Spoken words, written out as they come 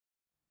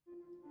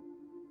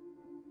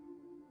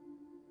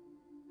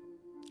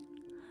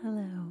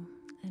Hello,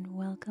 and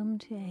welcome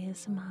to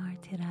ASMR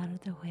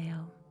Tirar de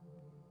Huevo.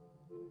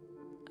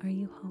 Are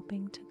you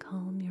hoping to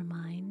calm your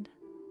mind,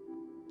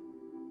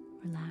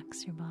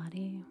 relax your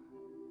body,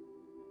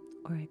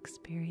 or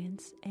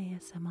experience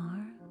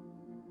ASMR?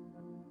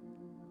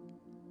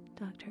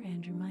 Dr.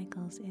 Andrew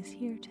Michaels is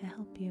here to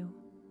help you.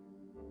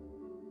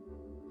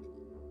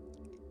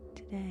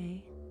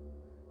 Today,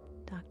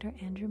 Dr.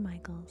 Andrew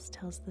Michaels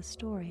tells the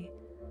story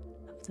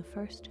of the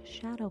first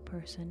shadow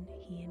person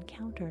he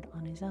encountered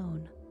on his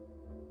own.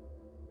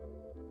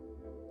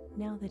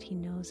 Now that he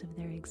knows of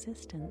their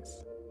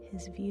existence,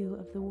 his view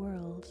of the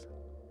world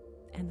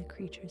and the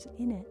creatures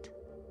in it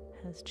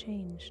has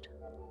changed.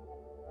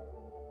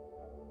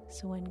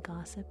 So when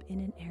gossip in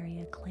an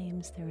area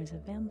claims there is a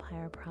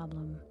vampire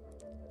problem,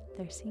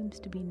 there seems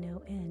to be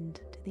no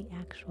end to the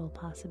actual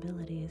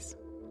possibilities.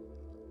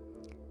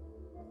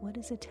 What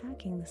is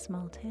attacking the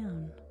small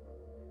town?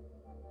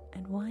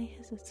 And why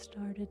has it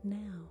started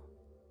now?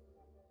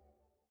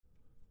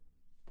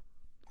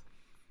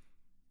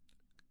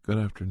 Good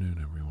afternoon,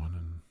 everyone,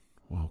 and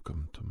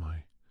welcome to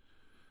my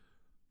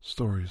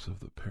stories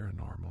of the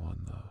paranormal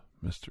and the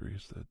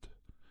mysteries that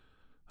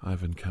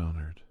I've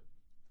encountered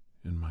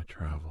in my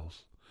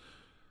travels.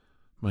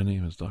 My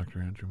name is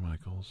Dr. Andrew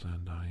Michaels,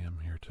 and I am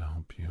here to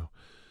help you.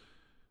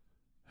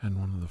 And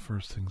one of the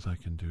first things I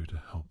can do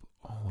to help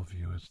all of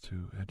you is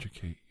to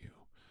educate you,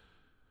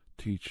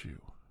 teach you,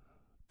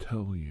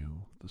 tell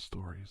you the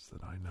stories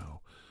that I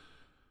know,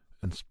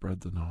 and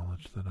spread the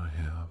knowledge that I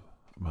have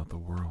about the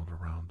world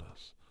around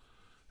us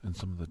and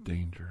some of the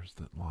dangers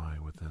that lie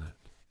within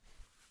it.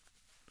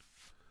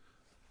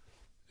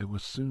 It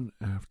was soon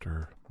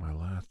after my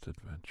last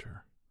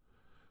adventure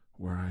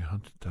where I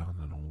hunted down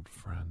an old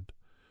friend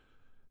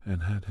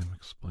and had him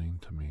explain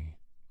to me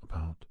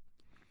about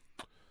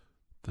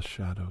the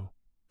shadow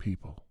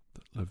people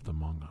that lived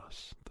among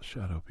us, the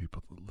shadow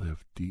people that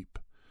live deep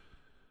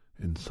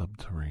in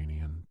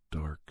subterranean,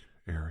 dark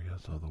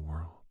areas of the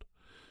world,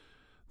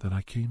 that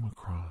I came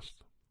across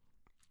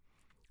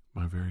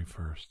my very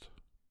first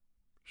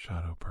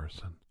shadow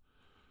person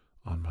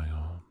on my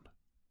own.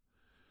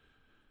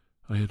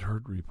 I had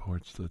heard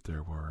reports that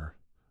there were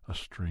a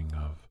string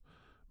of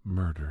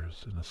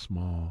murders in a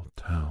small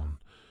town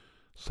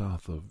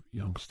south of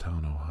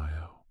Youngstown,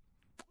 Ohio,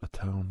 a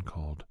town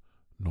called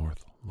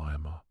North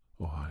Lima,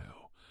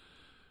 Ohio,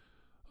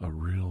 a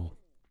real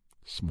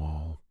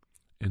small,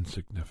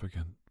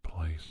 insignificant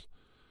place,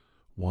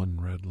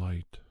 one red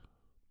light,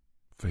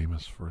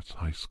 famous for its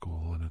high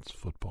school and its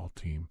football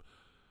team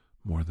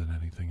more than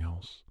anything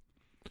else.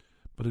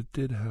 But it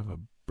did have a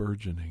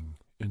burgeoning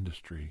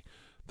industry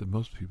that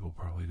most people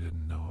probably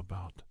didn't know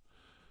about,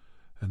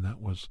 and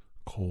that was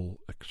coal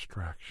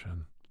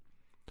extraction.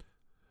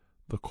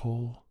 The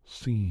coal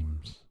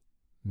seams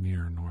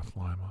near North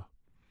Lima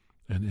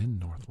and in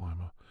North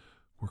Lima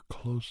were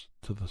close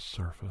to the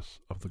surface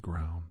of the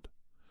ground.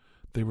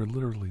 They were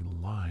literally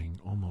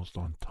lying almost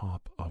on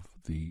top of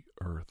the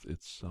earth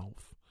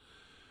itself.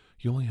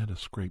 You only had to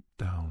scrape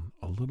down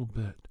a little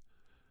bit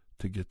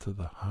to get to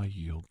the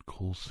high-yield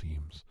coal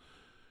seams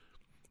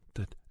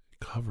that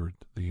covered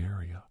the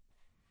area.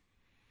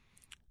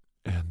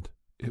 And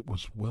it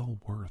was well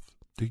worth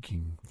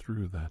digging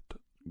through that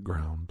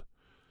ground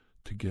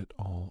to get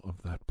all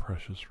of that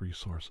precious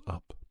resource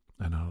up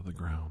and out of the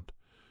ground.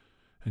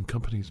 And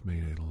companies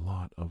made a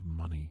lot of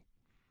money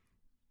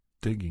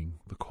digging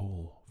the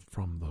coal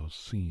from those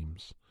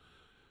seams.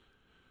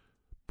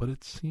 But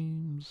it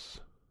seems,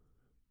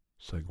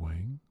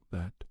 segueing,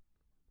 that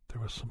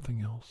there was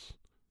something else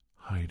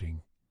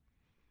hiding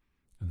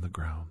in the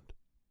ground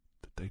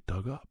that they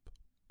dug up.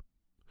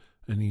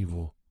 An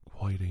evil,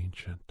 quite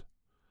ancient,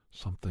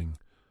 something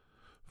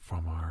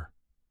from our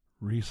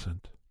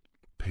recent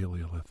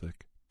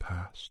Paleolithic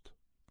past.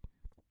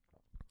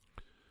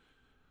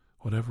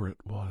 Whatever it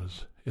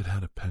was, it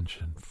had a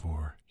penchant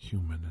for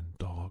human and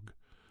dog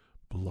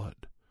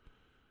blood.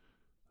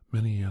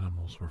 Many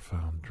animals were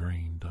found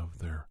drained of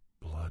their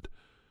blood,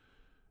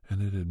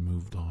 and it had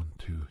moved on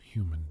to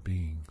human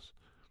beings.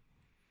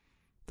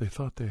 They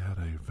thought they had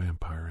a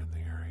vampire in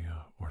the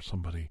area, or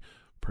somebody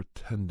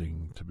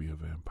pretending to be a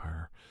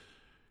vampire.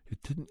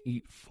 It didn't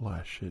eat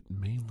flesh, it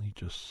mainly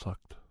just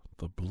sucked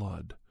the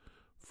blood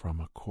from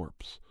a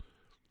corpse,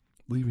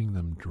 leaving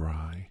them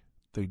dry.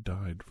 They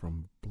died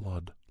from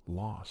blood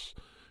loss,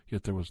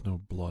 yet there was no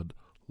blood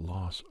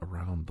loss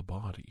around the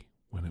body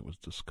when it was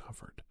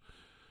discovered.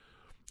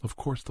 Of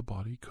course, the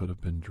body could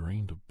have been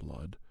drained of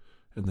blood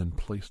and then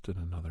placed in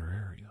another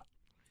area.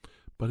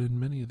 But in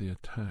many of the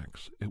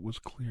attacks, it was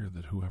clear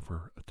that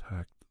whoever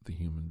attacked the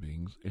human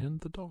beings and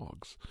the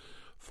dogs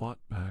fought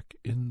back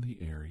in the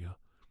area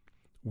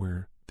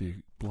where the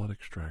blood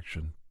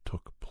extraction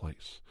took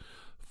place.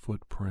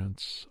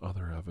 Footprints,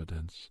 other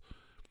evidence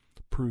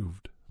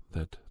proved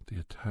that the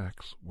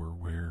attacks were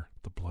where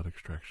the blood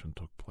extraction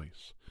took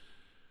place.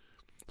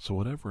 So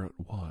whatever it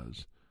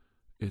was,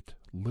 it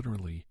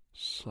literally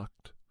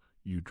sucked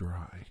you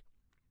dry,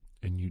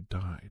 and you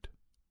died,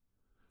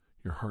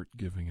 your heart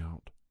giving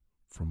out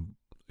from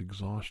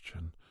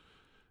exhaustion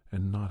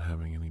and not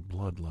having any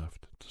blood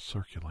left to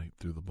circulate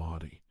through the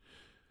body.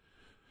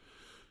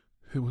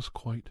 It was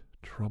quite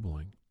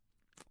troubling,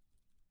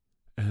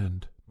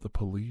 and the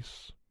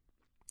police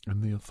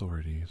and the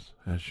authorities,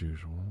 as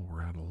usual,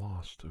 were at a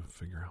loss to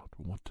figure out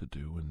what to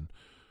do and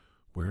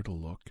where to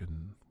look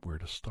and where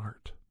to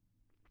start.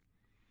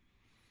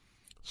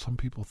 Some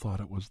people thought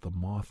it was the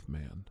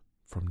Mothman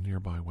from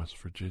nearby West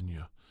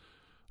Virginia,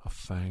 a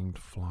fanged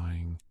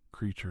flying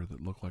creature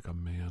that looked like a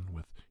man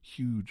with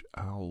huge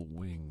owl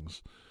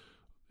wings,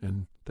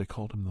 and they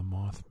called him the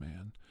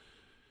Mothman.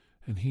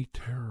 And he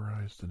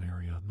terrorized an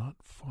area not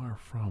far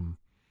from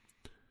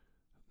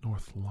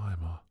North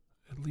Lima,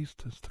 at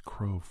least as the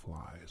crow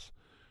flies.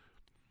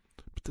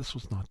 But this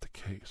was not the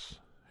case.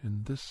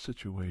 In this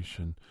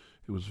situation,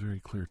 it was very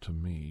clear to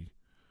me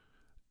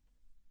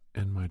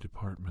and my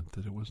department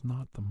that it was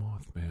not the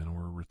Mothman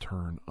or a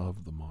return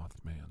of the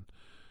Mothman.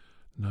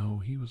 No,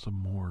 he was a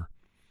more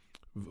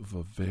of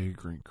a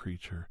vagrant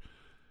creature.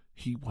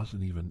 He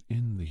wasn't even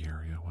in the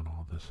area when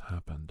all this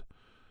happened.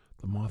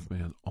 The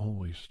Mothman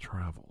always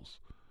travels,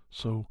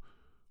 so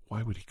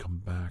why would he come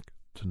back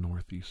to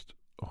Northeast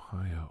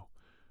Ohio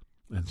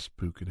and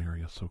spook an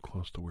area so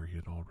close to where he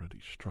had already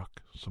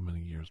struck so many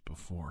years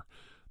before?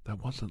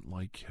 That wasn't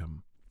like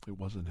him. It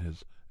wasn't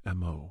his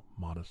M.O.,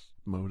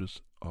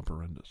 modus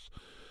operandus.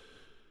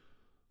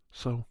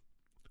 So,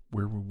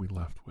 where were we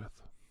left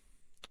with?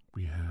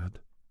 We had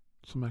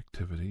some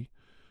activity.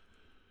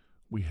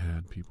 We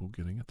had people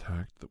getting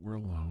attacked that were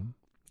alone,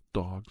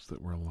 dogs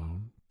that were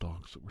alone,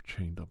 dogs that were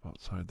chained up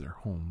outside their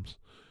homes.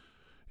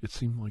 It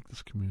seemed like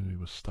this community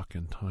was stuck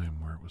in time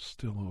where it was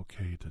still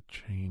okay to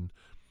chain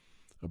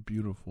a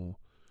beautiful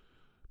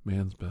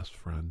man's best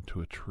friend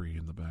to a tree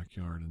in the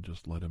backyard and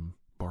just let him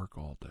bark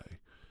all day.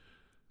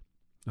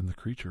 And the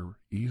creature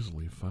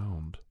easily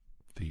found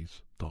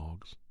these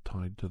dogs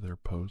tied to their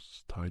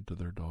posts, tied to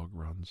their dog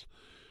runs,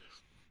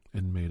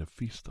 and made a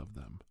feast of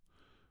them.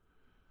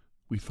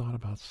 We thought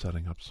about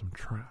setting up some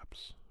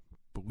traps,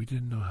 but we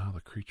didn't know how the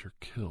creature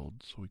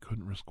killed, so we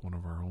couldn't risk one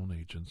of our own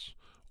agents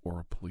or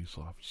a police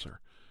officer.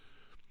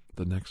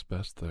 The next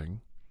best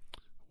thing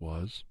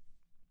was,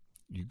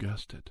 you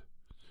guessed it,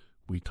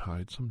 we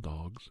tied some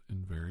dogs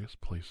in various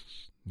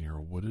places near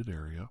a wooded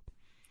area,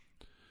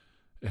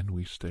 and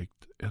we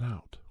staked it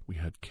out. We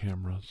had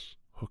cameras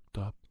hooked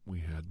up, we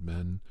had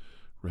men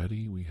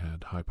ready, we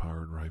had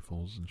high-powered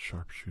rifles and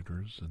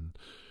sharpshooters and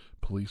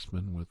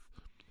policemen with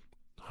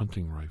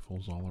hunting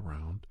rifles all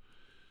around.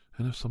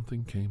 And if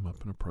something came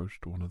up and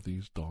approached one of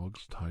these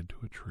dogs tied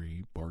to a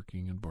tree,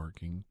 barking and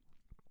barking,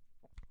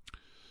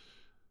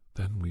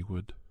 then we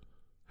would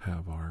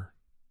have our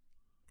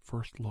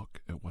first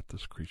look at what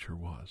this creature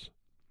was.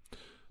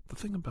 The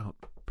thing about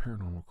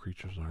paranormal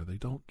creatures are they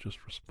don't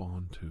just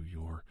respond to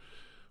your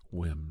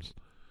whims.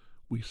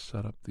 We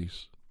set up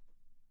these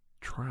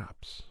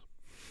traps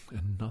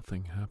and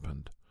nothing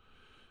happened.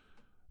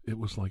 It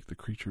was like the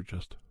creature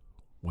just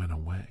went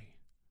away.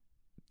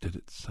 Did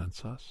it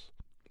sense us?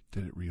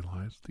 Did it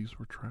realize these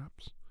were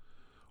traps?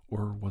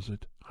 Or was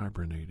it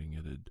hibernating?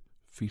 It had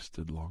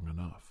feasted long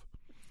enough.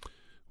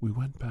 We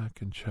went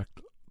back and checked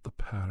the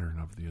pattern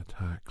of the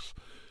attacks,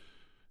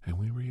 and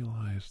we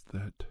realized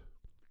that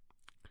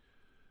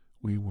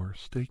we were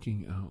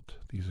staking out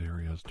these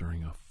areas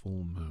during a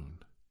full moon.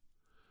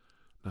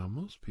 Now,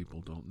 most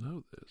people don't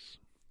know this,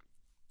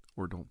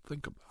 or don't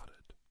think about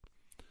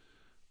it,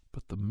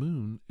 but the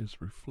moon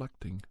is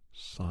reflecting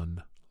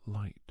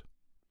sunlight.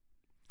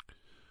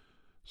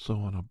 So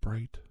on a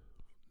bright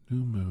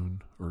new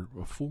moon, or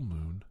a full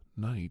moon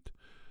night,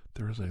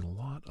 there is a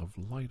lot of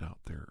light out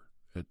there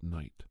at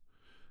night,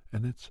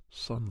 and it's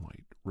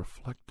sunlight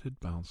reflected,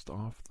 bounced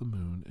off the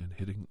moon, and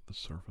hitting the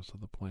surface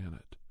of the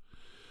planet.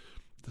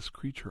 This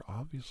creature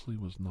obviously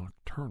was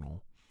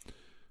nocturnal,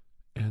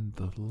 and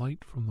the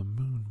light from the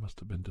moon must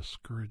have been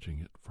discouraging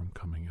it from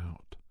coming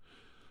out.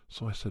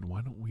 So I said,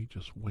 why don't we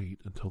just wait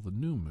until the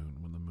new moon,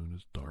 when the moon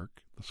is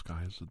dark, the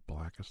sky is the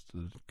blackest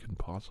that it can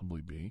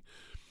possibly be.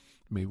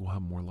 Maybe we'll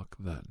have more luck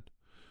then.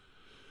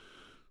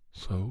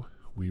 So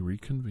we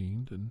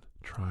reconvened and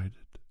tried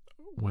it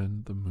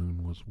when the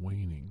moon was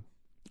waning.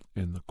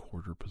 In the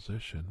quarter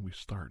position, we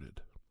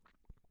started.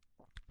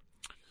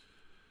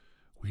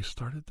 We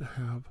started to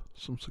have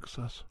some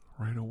success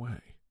right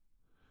away,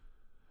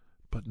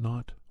 but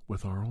not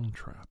with our own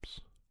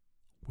traps,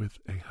 with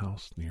a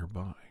house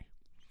nearby.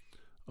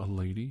 A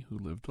lady who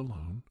lived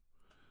alone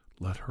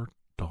let her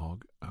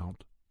dog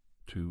out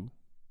to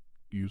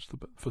use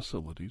the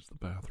facilities, the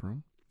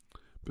bathroom,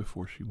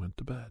 before she went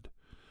to bed.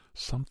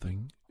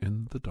 Something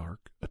in the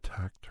dark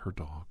attacked her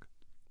dog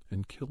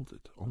and killed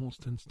it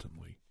almost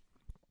instantly.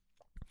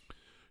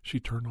 She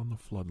turned on the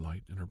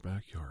floodlight in her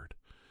backyard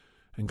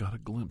and got a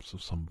glimpse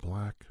of some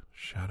black,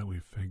 shadowy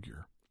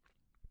figure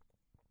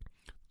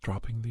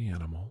dropping the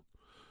animal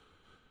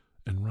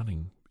and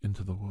running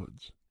into the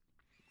woods.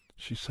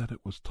 She said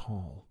it was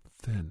tall,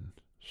 thin,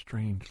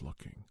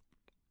 strange-looking,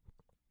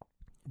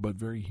 but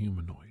very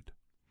humanoid.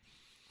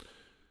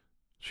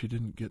 She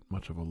didn't get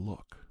much of a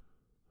look,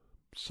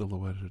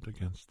 silhouetted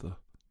against the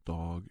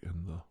dog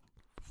and the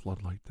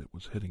floodlight that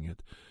was hitting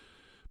it,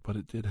 but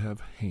it did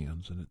have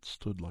hands and it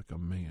stood like a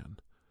man.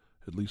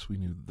 At least we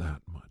knew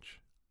that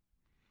much.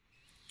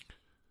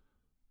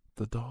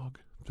 The dog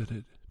that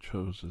it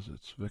chose as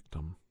its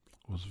victim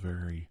was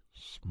very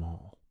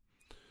small,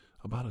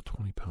 about a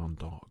 20-pound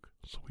dog.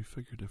 So we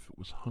figured if it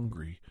was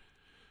hungry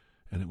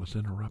and it was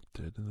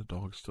interrupted and the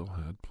dog still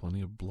had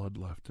plenty of blood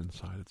left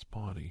inside its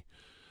body,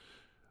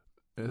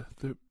 it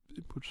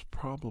was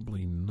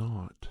probably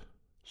not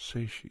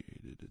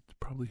satiated. It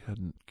probably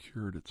hadn't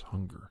cured its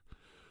hunger.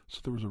 So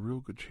there was a real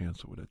good chance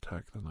it would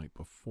attack the night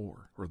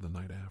before or the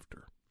night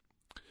after.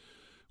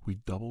 We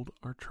doubled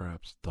our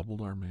traps,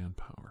 doubled our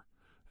manpower,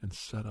 and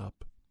set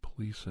up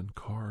police and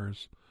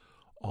cars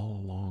all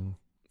along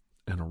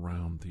and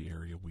around the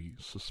area we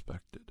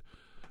suspected.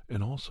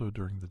 And also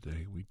during the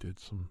day, we did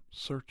some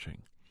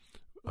searching.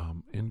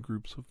 In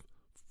groups of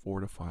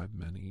 4 to 5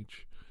 men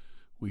each,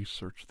 we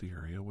searched the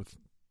area with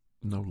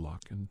no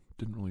luck and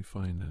didn't really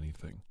find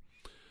anything.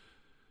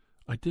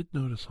 I did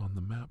notice on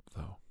the map,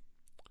 though,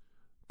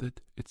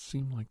 that it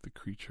seemed like the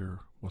creature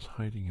was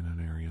hiding in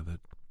an area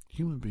that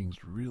human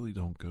beings really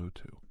don't go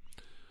to.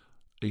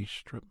 A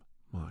strip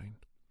mine.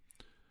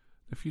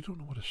 If you don't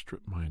know what a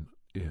strip mine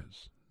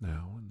is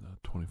now in the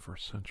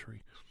 21st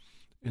century,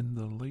 in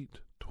the late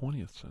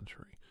 20th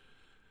century,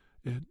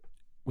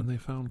 when they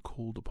found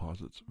coal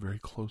deposits very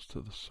close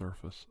to the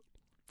surface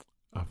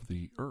of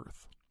the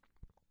earth,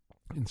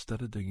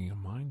 instead of digging a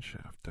mine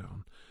shaft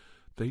down,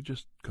 they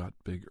just got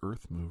big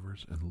earth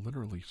movers and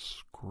literally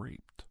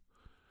scraped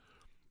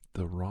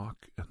the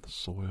rock and the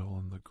soil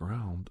and the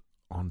ground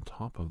on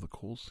top of the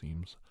coal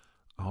seams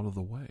out of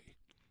the way.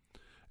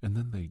 And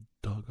then they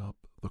dug up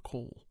the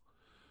coal.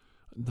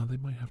 Now they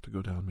might have to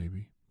go down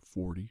maybe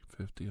 40,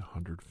 50,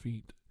 100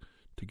 feet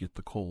to get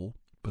the coal,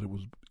 but it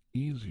was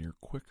easier,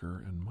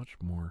 quicker, and much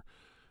more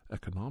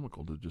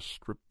economical to just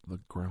strip the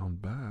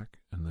ground back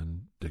and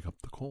then dig up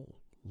the coal,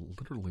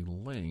 literally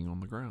laying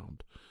on the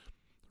ground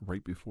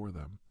right before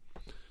them.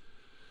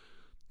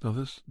 Now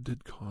this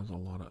did cause a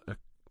lot of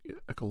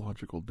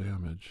ecological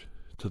damage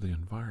to the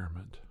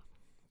environment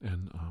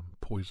and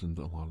poisoned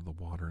a lot of the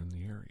water in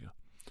the area.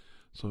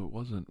 So it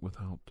wasn't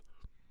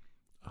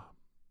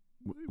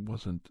it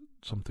wasn't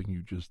something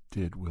you just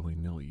did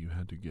willy-nilly. You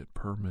had to get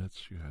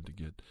permits, you had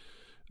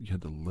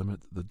to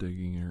limit the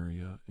digging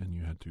area, and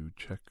you had to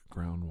check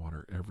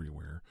groundwater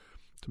everywhere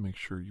to make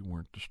sure you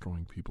weren't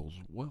destroying people's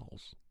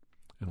wells.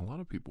 And a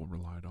lot of people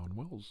relied on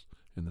wells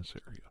in this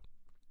area.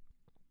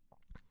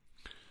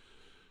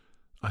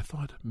 I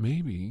thought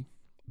maybe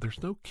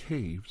there's no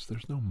caves,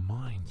 there's no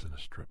mines in a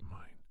strip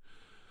mine,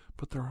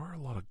 but there are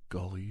a lot of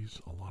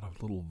gullies, a lot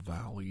of little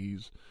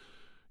valleys.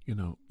 You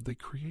know, they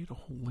create a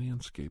whole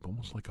landscape,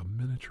 almost like a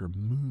miniature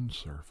moon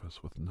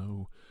surface with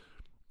no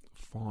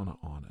fauna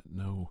on it,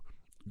 no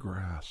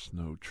grass,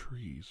 no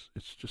trees.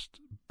 It's just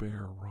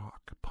bare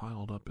rock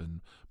piled up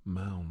in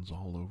mounds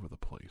all over the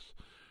place.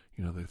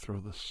 You know, they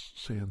throw the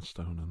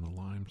sandstone and the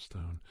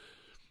limestone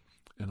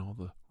and all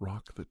the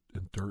rock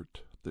and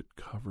dirt that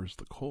covers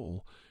the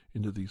coal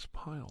into these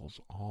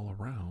piles all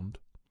around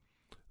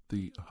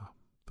the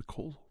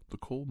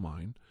coal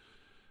mine.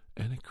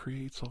 And it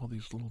creates all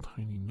these little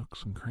tiny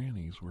nooks and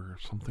crannies where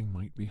something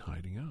might be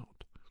hiding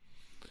out.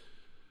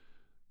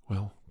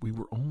 Well, we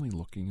were only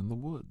looking in the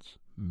woods.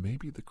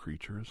 Maybe the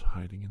creature is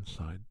hiding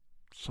inside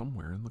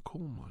somewhere in the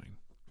coal mine.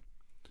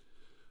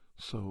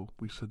 So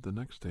we said the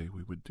next day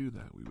we would do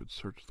that. We would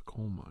search the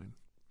coal mine.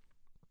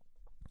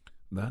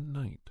 That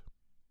night,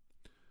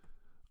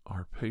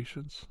 our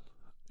patience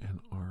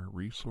and our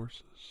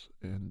resources,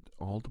 and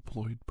all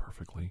deployed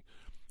perfectly,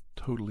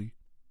 totally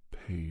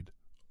paid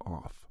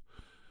off.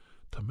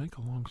 To make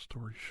a long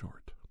story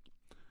short,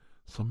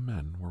 some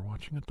men were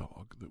watching a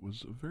dog that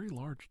was a very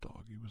large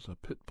dog. He was a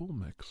pit bull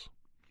mix.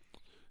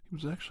 He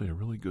was actually a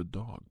really good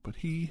dog, but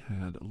he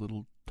had a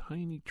little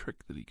tiny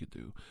trick that he could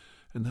do,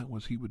 and that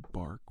was he would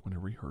bark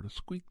whenever he heard a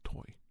squeak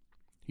toy.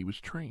 He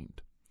was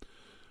trained.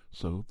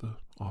 So the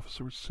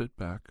officer would sit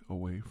back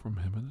away from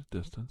him in a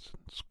distance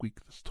and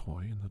squeak this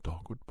toy, and the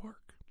dog would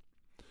bark.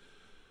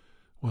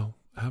 Well,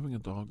 having a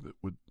dog that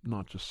would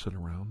not just sit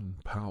around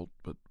and pout,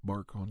 but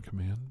bark on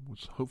command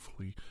was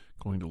hopefully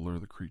going to lure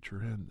the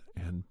creature in,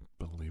 and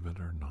believe it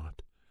or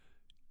not,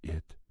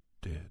 it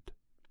did.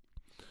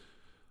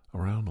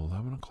 Around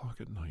 11 o'clock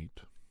at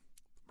night,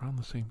 around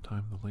the same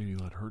time the lady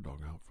let her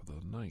dog out for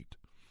the night,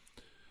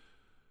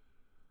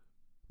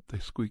 they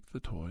squeaked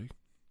the toy.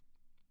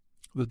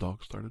 The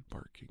dog started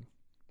barking.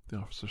 The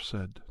officer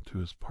said to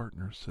his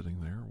partner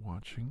sitting there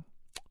watching,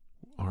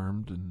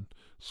 armed and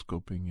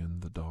scoping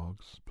in the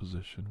dog's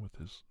position with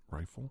his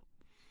rifle,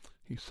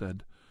 he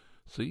said,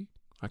 "See,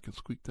 I can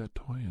squeak that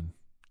toy and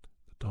the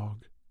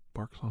dog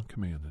barks on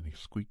command," and he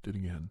squeaked it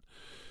again.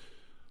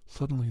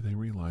 Suddenly they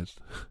realized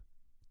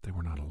they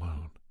were not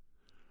alone.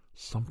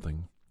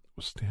 Something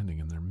was standing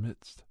in their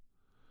midst.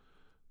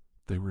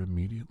 They were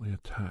immediately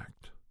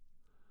attacked,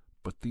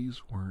 but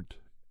these weren't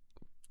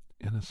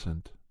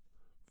innocent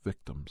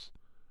victims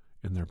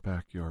in their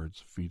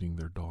backyards feeding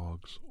their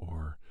dogs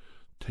or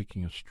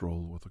taking a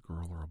stroll with a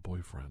girl or a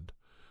boyfriend.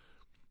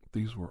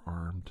 These were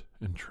armed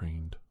and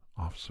trained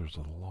officers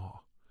of the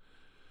law.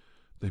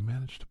 They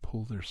managed to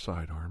pull their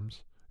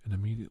sidearms and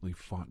immediately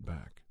fought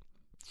back.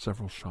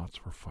 Several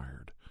shots were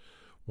fired.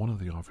 One of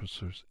the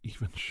officers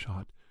even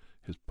shot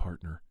his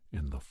partner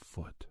in the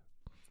foot.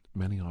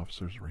 Many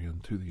officers ran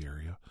to the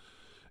area.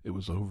 It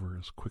was over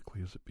as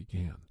quickly as it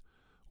began.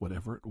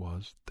 Whatever it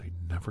was, they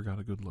never got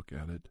a good look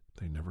at it.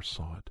 They never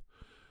saw it.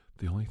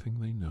 The only thing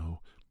they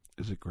know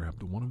is it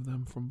grabbed one of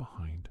them from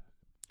behind,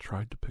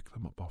 tried to pick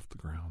them up off the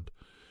ground.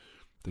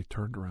 They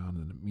turned around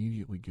and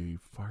immediately gave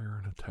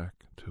fire and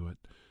attack to it,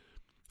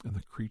 and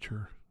the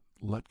creature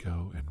let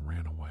go and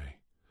ran away.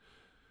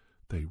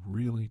 They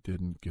really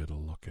didn't get a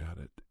look at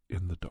it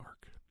in the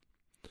dark.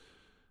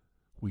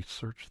 We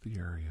searched the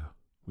area.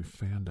 We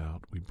fanned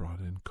out. We brought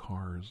in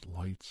cars,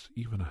 lights,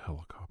 even a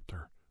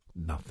helicopter.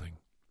 Nothing.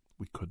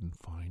 We couldn't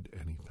find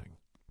anything.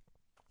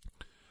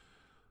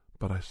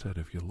 But I said,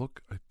 if you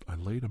look, I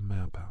laid a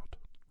map out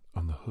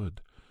on the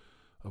hood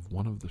of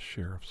one of the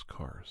sheriff's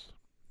cars.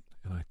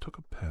 And I took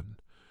a pen,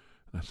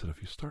 and I said,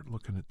 if you start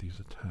looking at these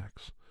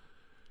attacks,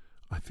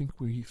 I think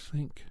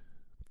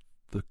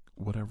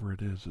whatever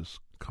it is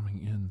coming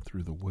in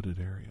through the wooded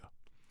area.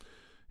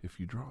 If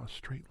you draw a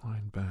straight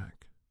line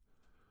back,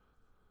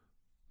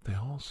 they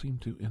all seem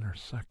to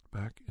intersect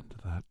back into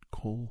that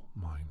coal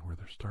mine where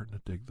they're starting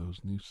to dig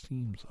those new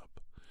seams up.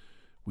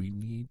 We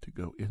need to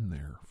go in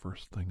there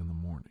first thing in the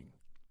morning.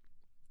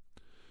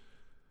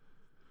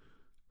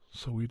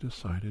 So we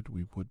decided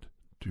we would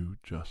do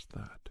just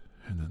that.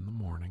 And in the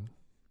morning,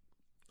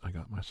 I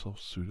got myself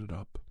suited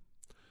up,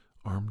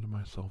 armed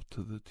myself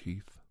to the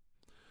teeth,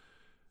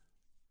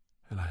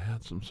 and I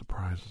had some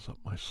surprises up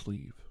my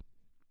sleeve.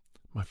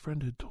 My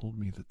friend had told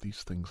me that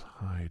these things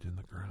hide in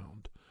the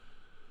ground,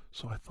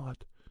 so I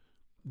thought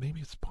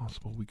maybe it's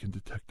possible we can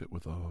detect it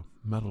with a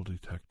metal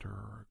detector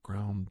or a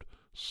ground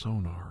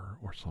sonar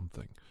or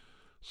something.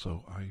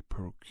 So I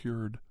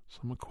procured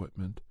some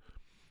equipment,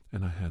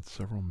 and I had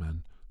several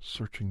men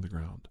searching the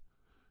ground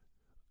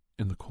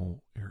in the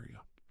coal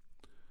area.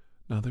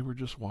 Now they were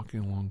just walking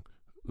along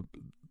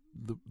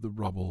the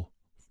rubble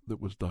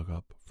that was dug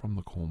up from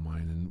the coal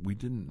mine, and we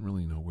didn't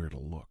really know where to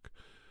look.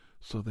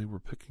 So they were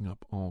picking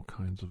up all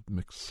kinds of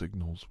mixed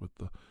signals with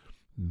the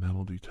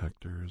metal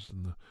detectors,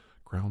 and the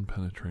ground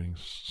penetrating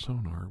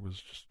sonar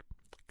was just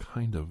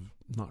kind of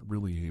not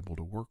really able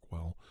to work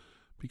well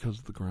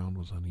because the ground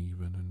was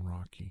uneven and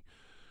rocky.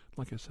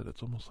 Like I said,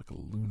 it's almost like a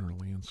lunar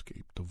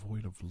landscape,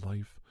 devoid of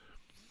life,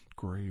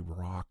 gray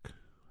rock,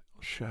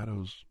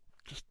 shadows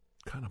just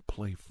kind of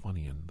play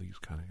funny in these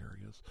kind of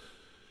areas.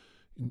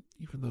 And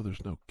even though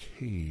there's no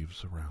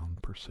caves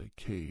around, per se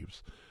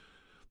caves,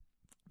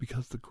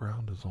 because the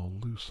ground is all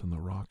loose and the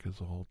rock is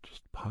all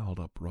just piled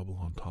up, rubble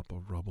on top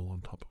of rubble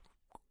on top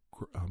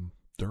of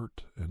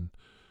dirt and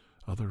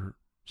other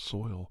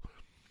soil.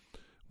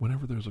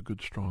 Whenever there's a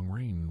good strong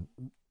rain,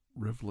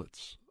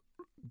 rivulets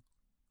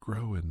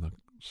grow in the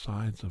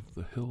sides of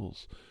the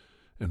hills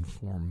and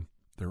form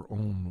their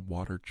own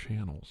water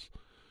channels,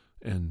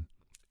 and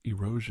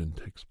erosion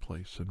takes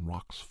place and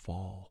rocks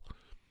fall,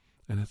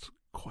 and it's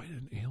quite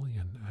an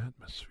alien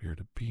atmosphere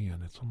to be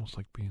in. It's almost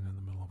like being in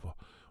the middle of a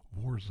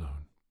war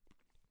zone.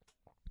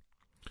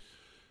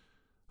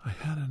 I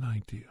had an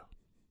idea.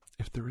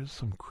 If there is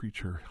some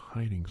creature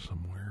hiding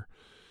somewhere,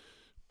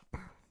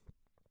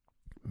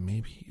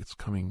 maybe it's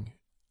coming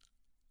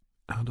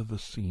out of the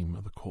seam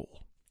of the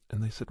coal.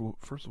 And they said, well,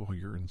 first of all,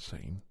 you're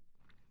insane.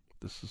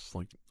 This is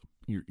like,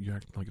 you're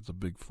acting like it's a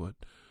Bigfoot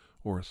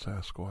or a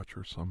Sasquatch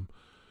or some,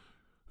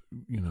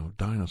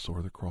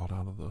 dinosaur that crawled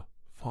out of the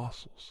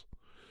fossils.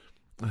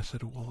 And I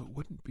said, well, it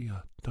wouldn't be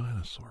a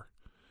dinosaur.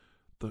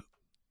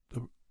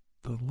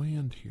 The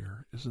land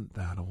here isn't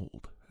that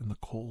old, and the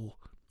coal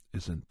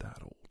isn't that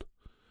old.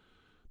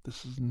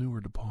 This is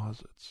newer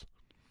deposits.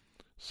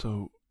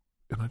 So,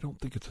 and I don't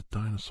think it's a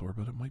dinosaur,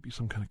 but it might be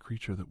some kind of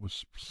creature that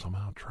was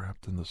somehow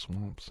trapped in the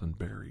swamps and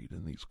buried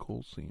in these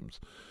coal seams.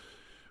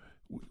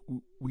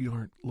 We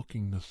aren't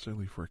looking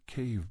necessarily for a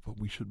cave, but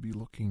we should be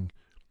looking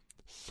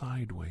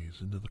sideways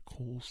into the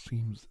coal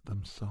seams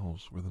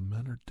themselves where the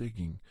men are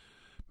digging.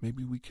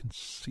 Maybe we can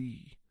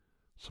see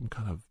some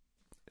kind of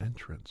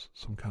entrance,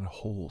 some kind of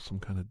hole, some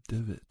kind of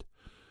divot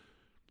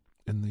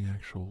in the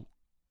actual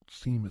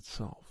seam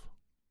itself.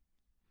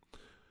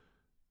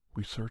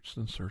 We searched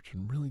and searched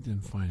and really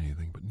didn't find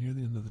anything, but near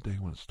the end of the day,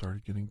 when it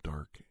started getting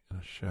dark in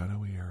a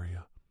shadowy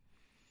area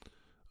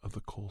of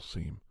the coal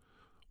seam,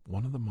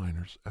 one of the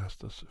miners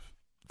asked us if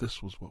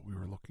this was what we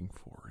were looking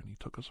for, and he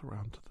took us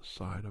around to the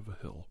side of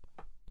a hill,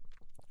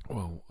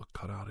 well, a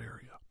cutout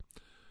area,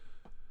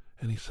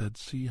 and he said,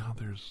 see how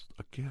there's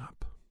a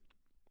gap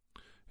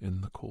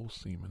in the coal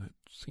seam, and it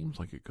seems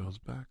like it goes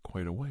back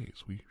quite a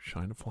ways. We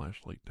shined a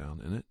flashlight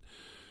down in it,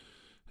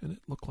 and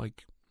it looked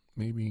like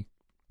maybe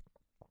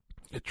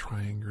it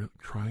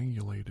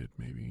triangulated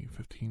maybe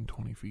 15,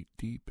 20 feet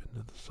deep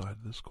into the side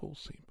of this coal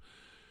seam.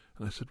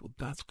 And I said, well,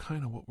 that's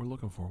kind of what we're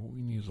looking for. What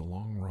we need is a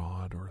long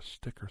rod or a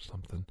stick or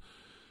something.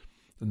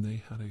 And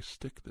they had a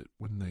stick that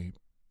when they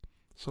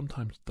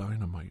sometimes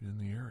dynamite in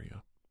the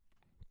area,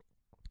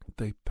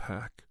 they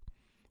pack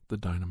the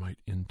dynamite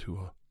into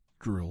a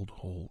drilled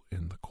hole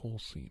in the coal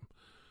seam.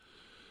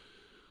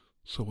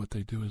 So what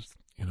they do is,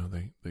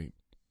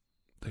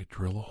 they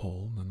drill a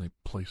hole, and then they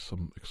place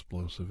some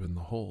explosive in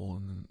the hole,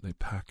 and then they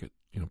pack it,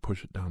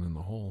 push it down in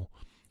the hole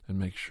and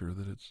make sure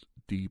that it's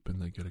deep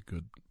and they get a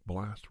good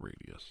blast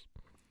radius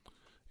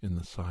in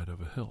the side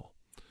of a hill.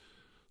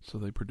 So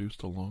they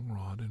produced a long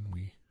rod, and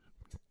we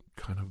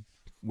kind of,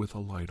 with a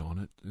light on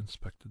it,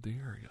 inspected the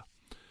area.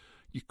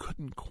 You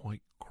couldn't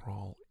quite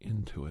crawl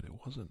into it.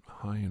 It wasn't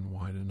high and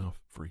wide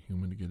enough for a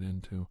human to get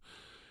into,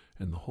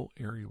 and the whole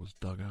area was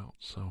dug out,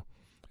 so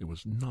it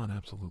was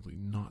absolutely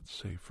not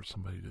safe for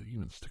somebody to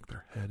even stick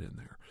their head in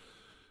there.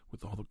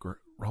 With all the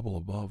rubble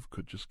above,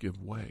 could just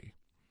give way.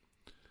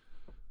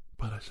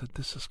 But I said,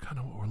 this is kind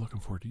of what we're looking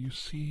for. Do you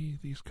see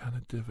these kind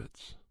of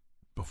divots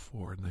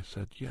before? And they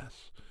said,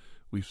 yes.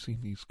 We've seen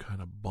these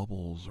kind of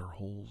bubbles or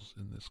holes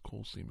in this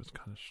coal seam. It's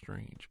kind of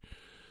strange.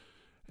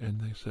 And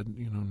they said,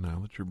 now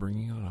that you're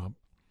bringing it up,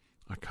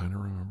 I kind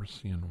of remember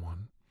seeing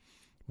one.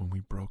 When we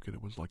broke it,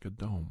 it was like a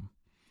dome.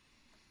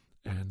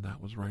 And that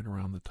was right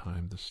around the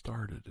time this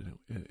started.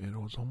 And it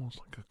was almost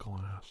like a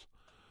glass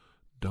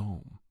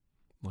dome,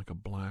 like a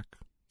black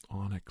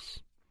onyx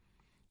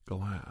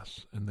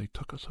glass. And they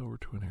took us over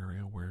to an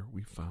area where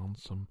we found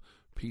some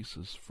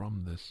pieces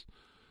from this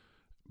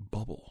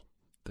bubble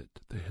that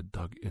they had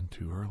dug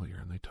into earlier.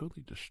 And they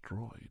totally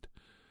destroyed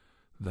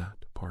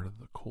that part of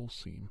the coal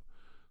seam.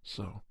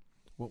 So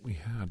what we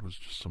had was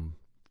just some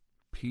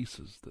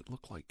pieces that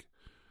looked like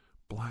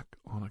black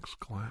onyx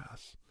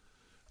glass.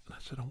 And I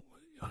said,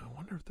 I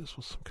wonder if this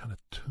was some kind of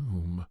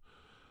tomb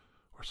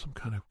or some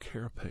kind of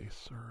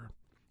carapace or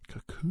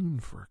cocoon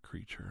for a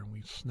creature. And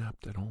we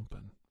snapped it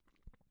open.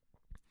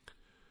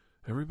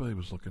 Everybody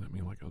was looking at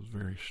me like I was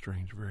very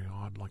strange, very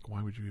odd. Like,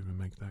 why would you even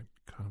make that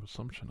kind of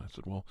assumption? I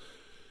said, well,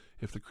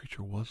 if the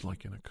creature was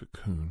like in a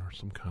cocoon or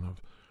some kind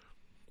of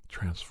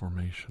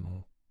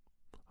transformational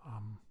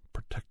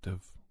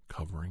protective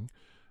covering,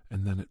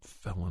 and then it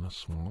fell in a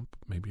swamp,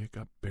 maybe it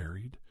got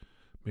buried,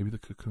 maybe the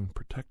cocoon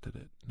protected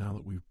it. Now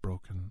that we've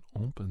broken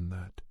open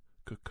that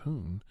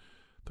cocoon,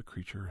 the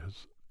creature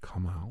has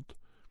come out,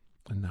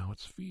 and now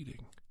it's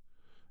feeding.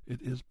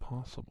 It is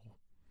possible.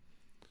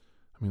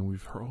 I mean,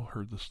 we've all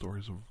heard the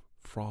stories of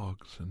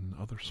frogs and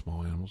other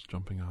small animals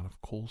jumping out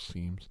of coal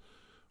seams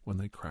when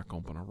they crack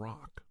open a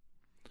rock.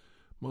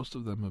 Most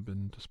of them have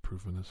been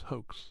disproven as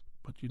hoax,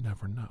 but you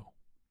never know.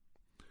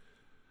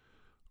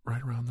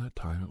 Right around that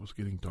time, it was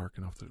getting dark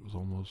enough that it was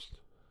almost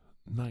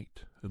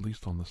night, at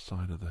least on the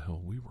side of the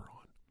hill we were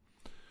on.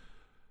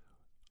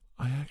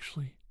 I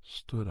actually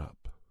stood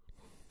up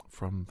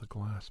from the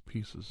glass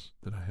pieces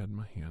that I had in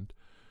my hand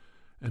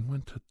and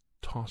went to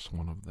toss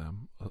one of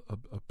them,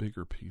 a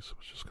bigger piece. I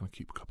was just going to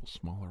keep a couple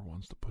smaller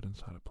ones to put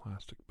inside a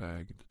plastic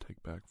bag and to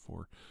take back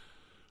for,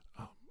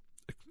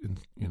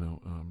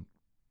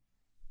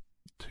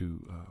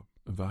 to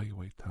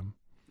evaluate them.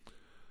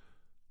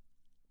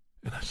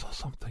 And I saw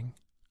something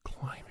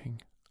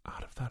climbing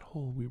out of that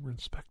hole we were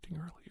inspecting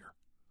earlier.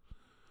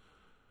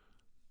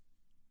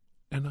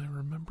 And I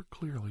remember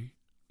clearly,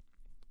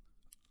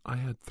 I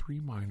had 3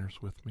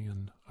 miners with me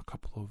and a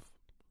couple of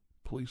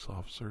police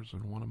officers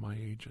and one of my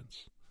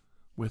agents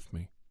with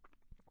me.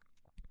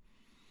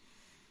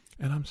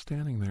 And I'm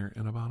standing there,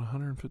 and about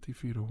 150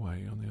 feet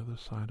away on the other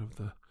side of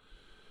the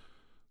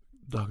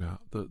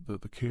dugout,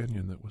 the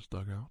canyon that was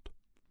dug out,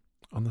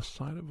 on the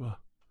side of a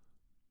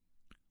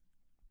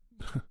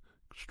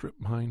strip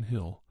mine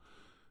hill,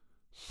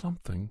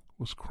 something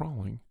was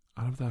crawling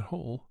out of that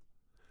hole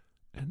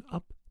and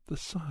up the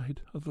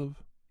side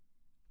of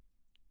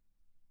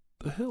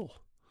the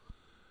hill.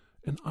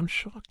 And I'm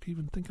shocked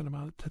even thinking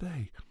about it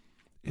today.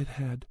 It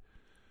had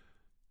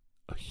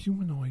a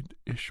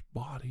humanoid-ish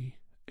body,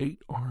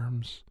 8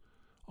 arms,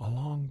 a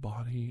long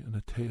body, and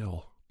a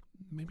tail.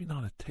 Maybe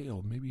not a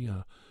tail, maybe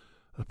a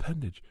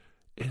appendage.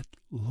 It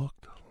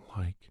looked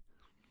like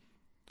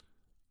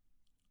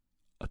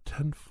a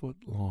 10-foot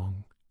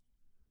long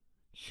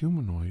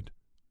humanoid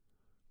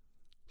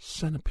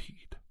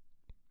centipede.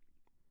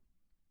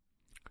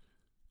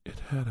 It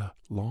had a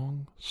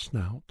long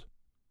snout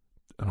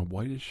and a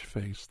whitish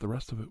face. The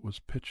rest of it was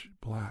pitch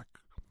black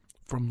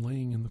from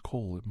laying in the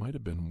coal. It might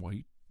have been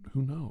white,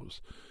 who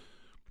knows?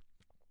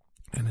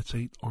 And its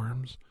 8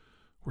 arms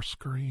were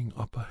scurrying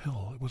up a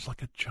hill. It was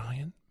like a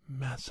giant,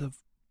 massive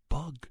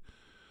bug.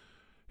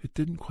 It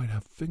didn't quite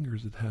have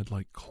fingers. It had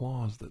like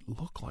claws that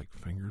looked like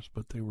fingers,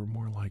 but they were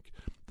more like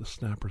the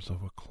snappers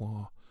of a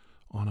claw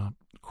on a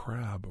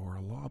crab or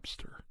a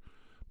lobster,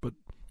 but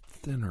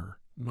thinner,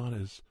 not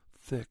as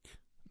thick,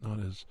 not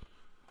as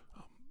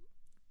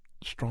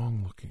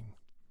strong looking,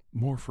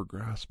 more for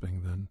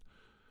grasping than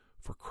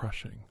for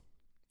crushing.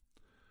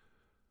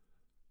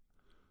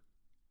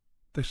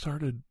 They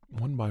started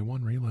one by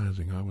one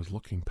realizing I was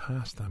looking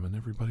past them, and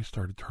everybody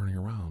started turning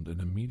around,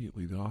 and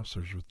immediately the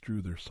officers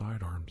withdrew their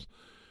sidearms.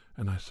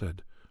 And I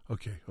said,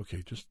 okay,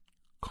 just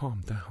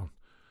calm down.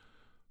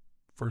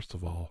 First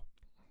of all,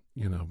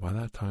 by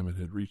that time it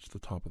had reached the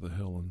top of the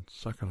hill, and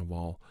second of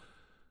all,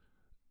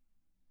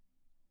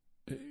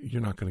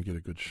 you're not going to get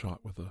a good shot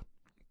with a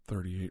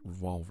 .38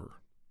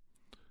 revolver.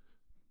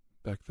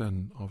 Back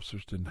then,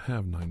 officers didn't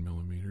have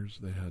 9mm.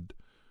 They had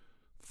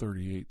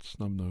 .38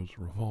 snub-nose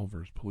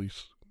revolvers,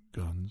 police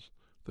guns,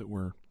 that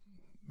were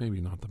maybe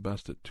not the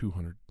best at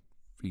 200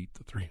 feet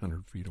to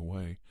 300 feet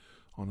away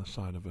on the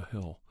side of a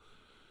hill.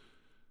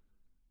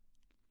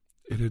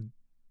 It had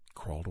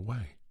crawled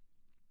away.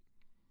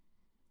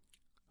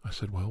 I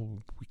said,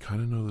 well, we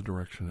kind of know the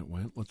direction it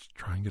went. Let's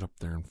try and get up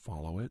there and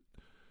follow it.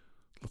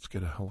 Let's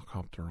get a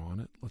helicopter on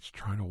it. Let's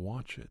try to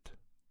watch it.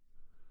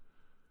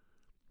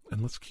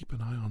 And let's keep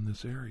an eye on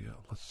this area.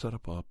 Let's set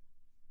up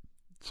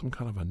some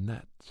kind of a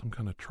net, some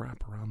kind of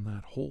trap around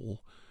that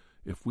hole.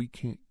 If we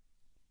can't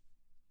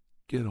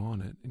get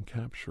on it and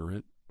capture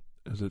it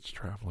as it's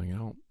traveling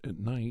out at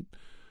night,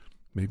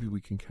 maybe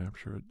we can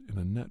capture it in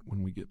a net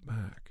when we get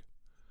back,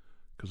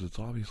 because it's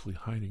obviously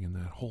hiding in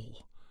that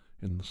hole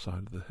in the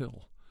side of the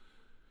hill.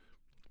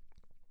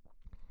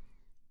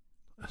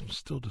 I'm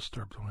still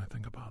disturbed when I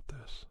think about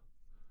this.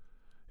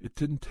 It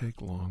didn't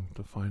take long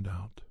to find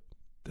out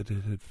that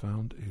it had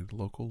found a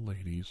local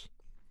lady's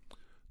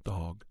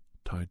dog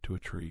tied to a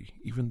tree,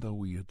 even though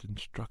we had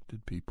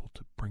instructed people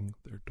to bring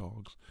their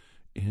dogs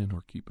in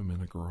or keep them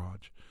in a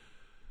garage.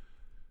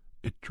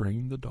 It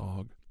drained the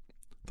dog.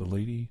 The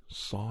lady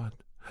saw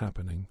it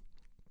happening.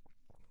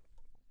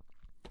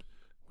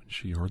 When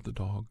she heard the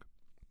dog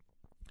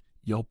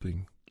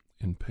yelping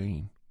in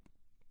pain,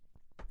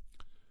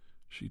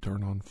 she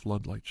turned on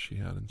floodlights she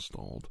had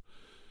installed.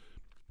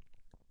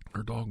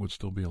 Her dog would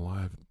still be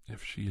alive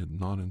if she had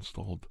not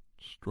installed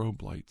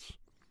strobe lights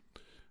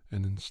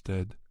and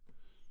instead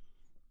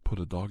put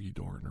a doggy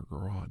door in her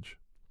garage.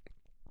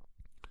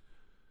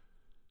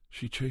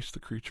 She chased the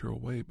creature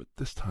away, but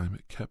this time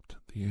it kept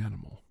the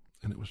animal,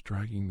 and it was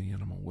dragging the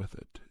animal with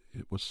it.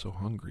 It was so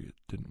hungry it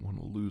didn't want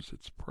to lose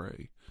its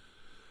prey.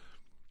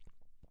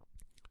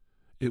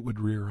 It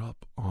would rear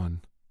up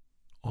on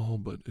all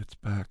but its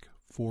back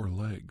 4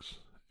 legs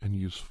and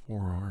use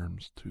 4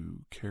 arms to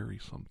carry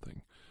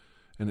something,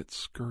 and it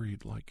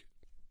scurried like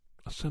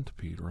a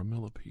centipede or a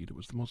millipede. It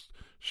was the most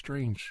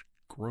strange,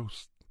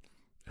 gross,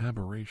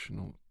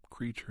 aberrational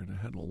creature, and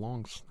it had a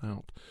long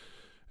snout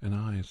and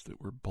eyes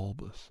that were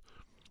bulbous.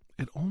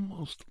 It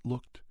almost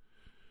looked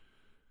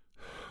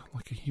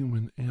like a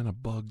human and a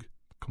bug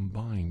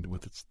combined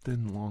with its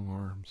thin, long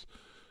arms,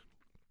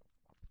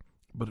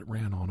 but it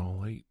ran on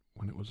all 8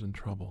 when it was in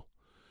trouble.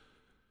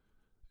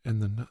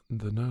 And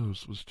the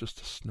nose was just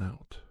a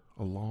snout,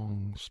 a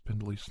long,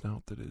 spindly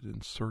snout that it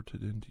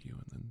inserted into you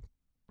and then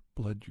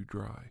bled you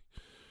dry,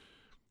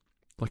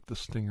 like the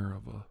stinger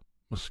of a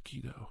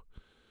mosquito.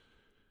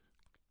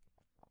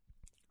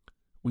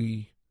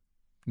 We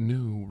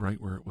knew right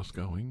where it was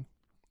going.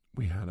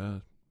 We had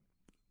a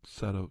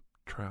set of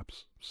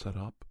traps set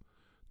up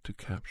to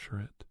capture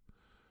it,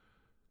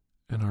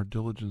 and our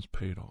diligence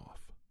paid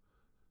off.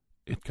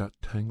 It got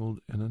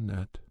tangled in a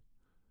net,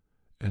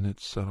 and it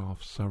set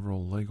off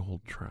several leg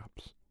hold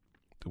traps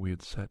that we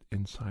had set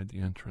inside the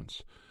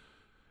entrance.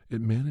 It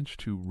managed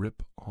to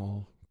rip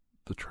all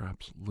the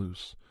traps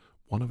loose.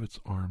 One of its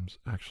arms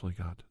actually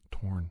got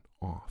torn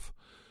off,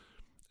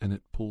 and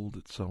it pulled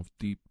itself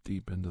deep,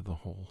 deep into the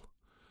hole.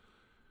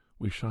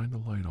 We shined a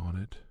light on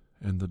it,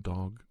 and the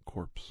dog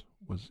corpse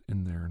was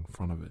in there in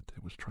front of it.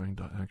 It was trying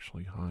to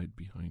actually hide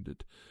behind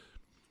it,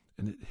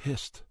 and it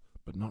hissed,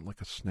 but not like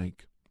a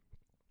snake.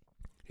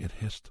 It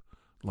hissed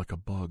like a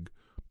bug,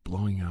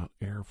 blowing out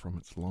air from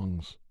its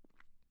lungs.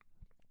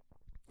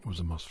 It was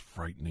the most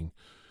frightening,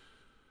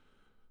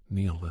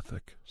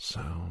 Neolithic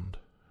sound.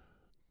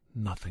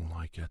 Nothing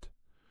like it.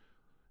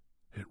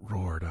 It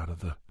roared out of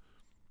the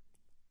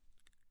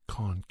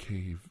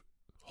concave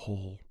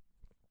hole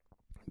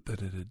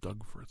that it had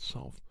dug for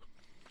itself,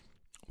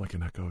 like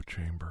an echo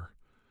chamber,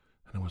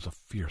 and it was a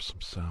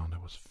fearsome sound.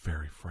 It was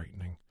very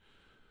frightening.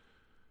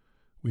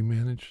 We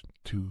managed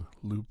to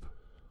loop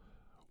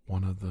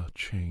one of the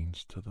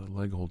chains to the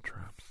leg hold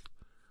traps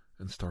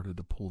and started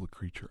to pull the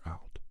creature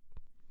out.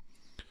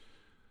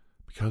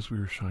 Because we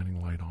were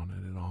shining light on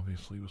it, it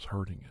obviously was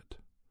hurting it.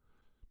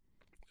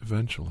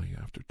 Eventually,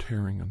 after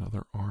tearing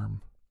another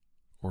arm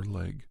or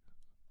leg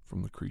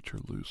from the creature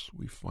loose,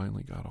 we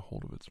finally got a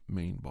hold of its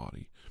main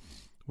body.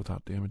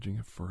 Without damaging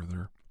it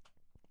further,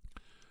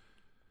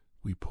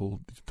 we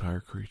pulled the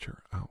entire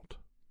creature out.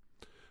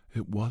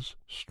 It was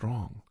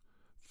strong,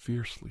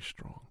 fiercely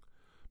strong,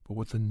 but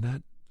with the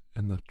net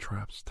and the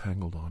traps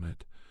tangled on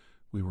it,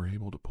 we were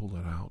able to pull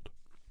it out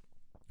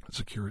and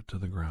secure it to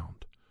the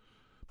ground,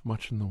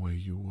 much in the way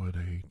you would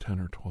a 10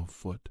 or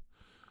 12-foot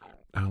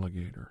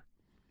alligator.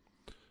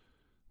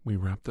 We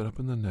wrapped it up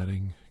in the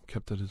netting,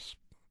 kept it as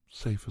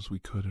safe as we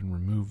could, and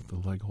removed the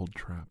leg hold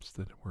traps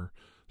that were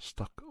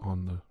stuck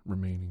on the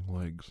remaining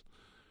legs.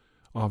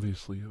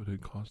 Obviously, it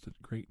had caused it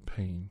great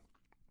pain.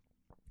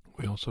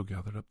 We also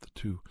gathered up the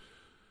 2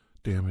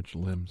 damaged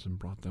limbs and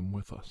brought them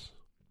with us.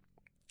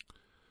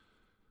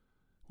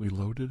 We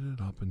loaded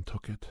it up and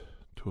took it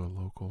to a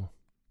local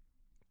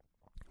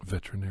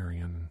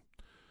veterinarian,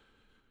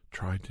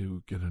 tried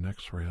to get an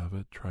x-ray of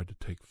it, tried to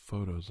take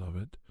photos of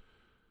it,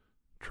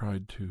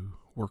 tried to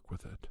work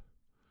with it.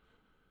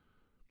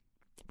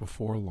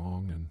 Before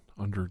long, and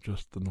under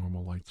just the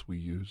normal lights we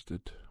used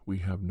it, we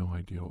have no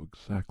idea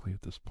exactly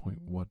at this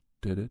point what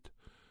did it,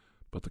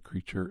 but the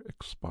creature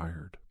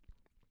expired.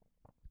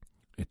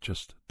 It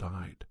just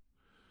died.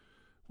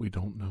 We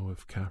don't know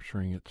if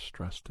capturing it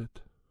stressed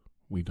it.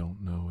 We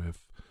don't know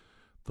if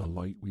the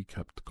light we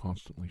kept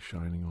constantly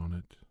shining on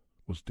it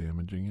was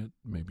damaging it,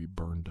 maybe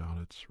burned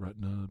out its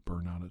retina,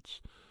 burned out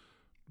its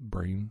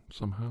brain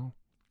somehow.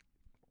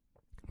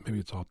 Maybe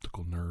its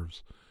optical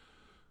nerves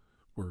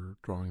were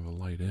drawing the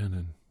light in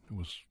and it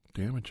was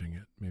damaging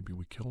it. Maybe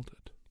we killed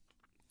it.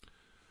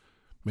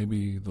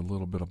 Maybe the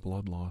little bit of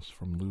blood loss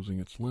from losing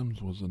its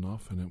limbs was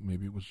enough, and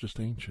maybe it was just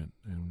ancient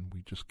and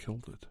we just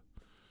killed it.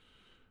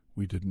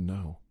 We didn't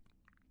know.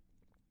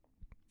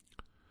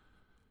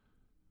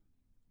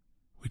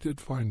 We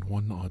did find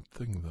one odd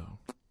thing, though.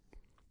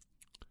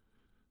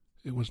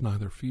 It was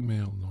neither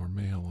female nor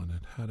male, and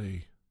it had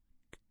a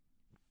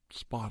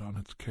spot on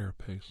its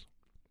carapace.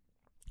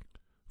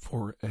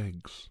 4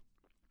 eggs.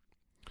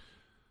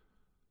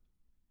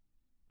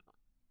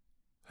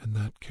 And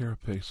that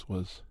carapace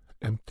was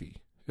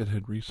empty. It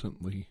had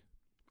recently,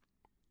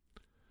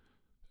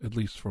 at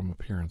least from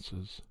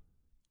appearances,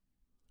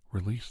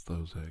 released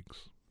those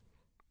eggs.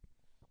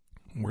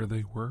 Where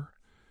they were,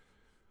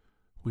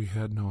 we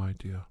had no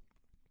idea,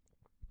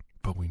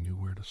 but we knew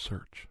where to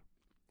search.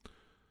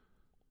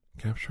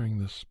 Capturing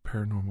this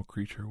paranormal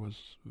creature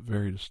was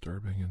very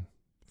disturbing and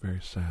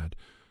very sad.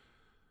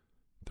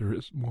 There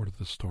is more to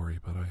the story,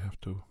 but I have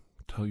to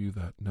tell you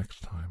that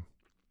next time,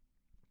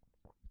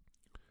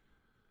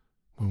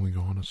 when we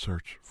go on a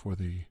search for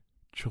the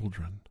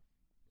children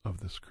of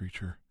this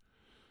creature.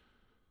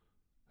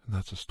 And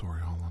that's a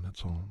story all on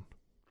its own.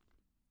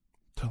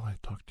 Till I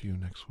talk to you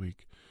next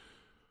week,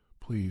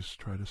 please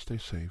try to stay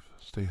safe,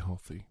 stay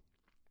healthy,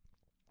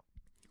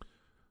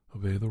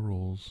 obey the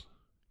rules,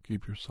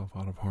 keep yourself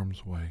out of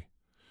harm's way,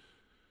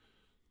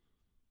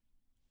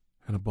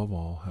 and above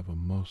all, have a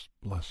most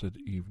blessed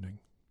evening.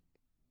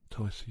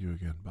 Till I see you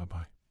again,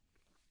 bye-bye.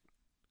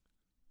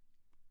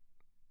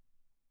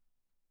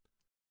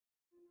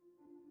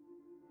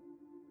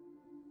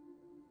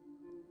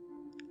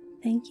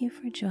 Thank you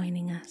for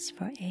joining us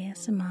for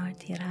ASMR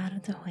Tirar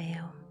de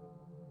Huevo.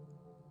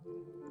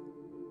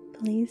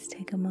 Please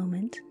take a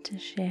moment to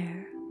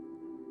share,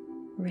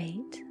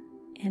 rate,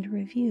 and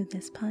review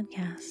this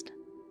podcast.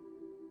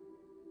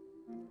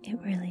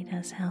 It really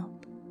does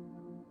help.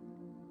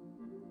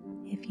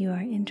 If you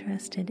are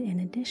interested in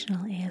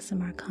additional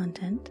ASMR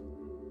content,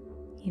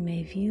 you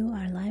may view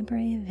our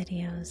library of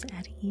videos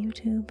at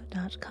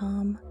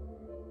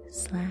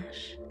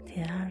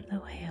youtube.com/Tirar de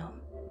Huevo.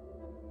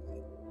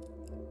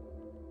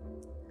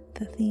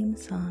 The theme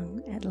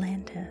song,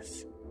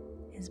 Atlantis,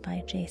 is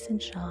by Jason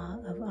Shaw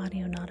of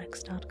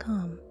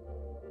Audionautics.com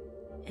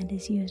and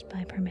is used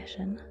by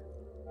permission.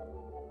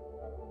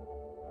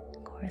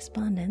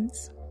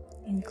 Correspondence,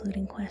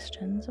 including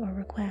questions or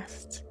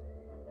requests,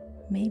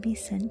 may be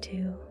sent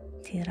to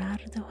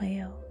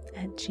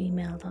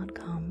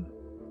tirardehuevo@gmail.com.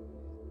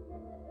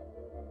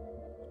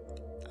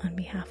 On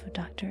behalf of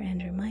Dr.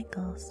 Andrew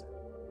Michaels,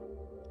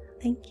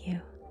 thank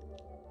you.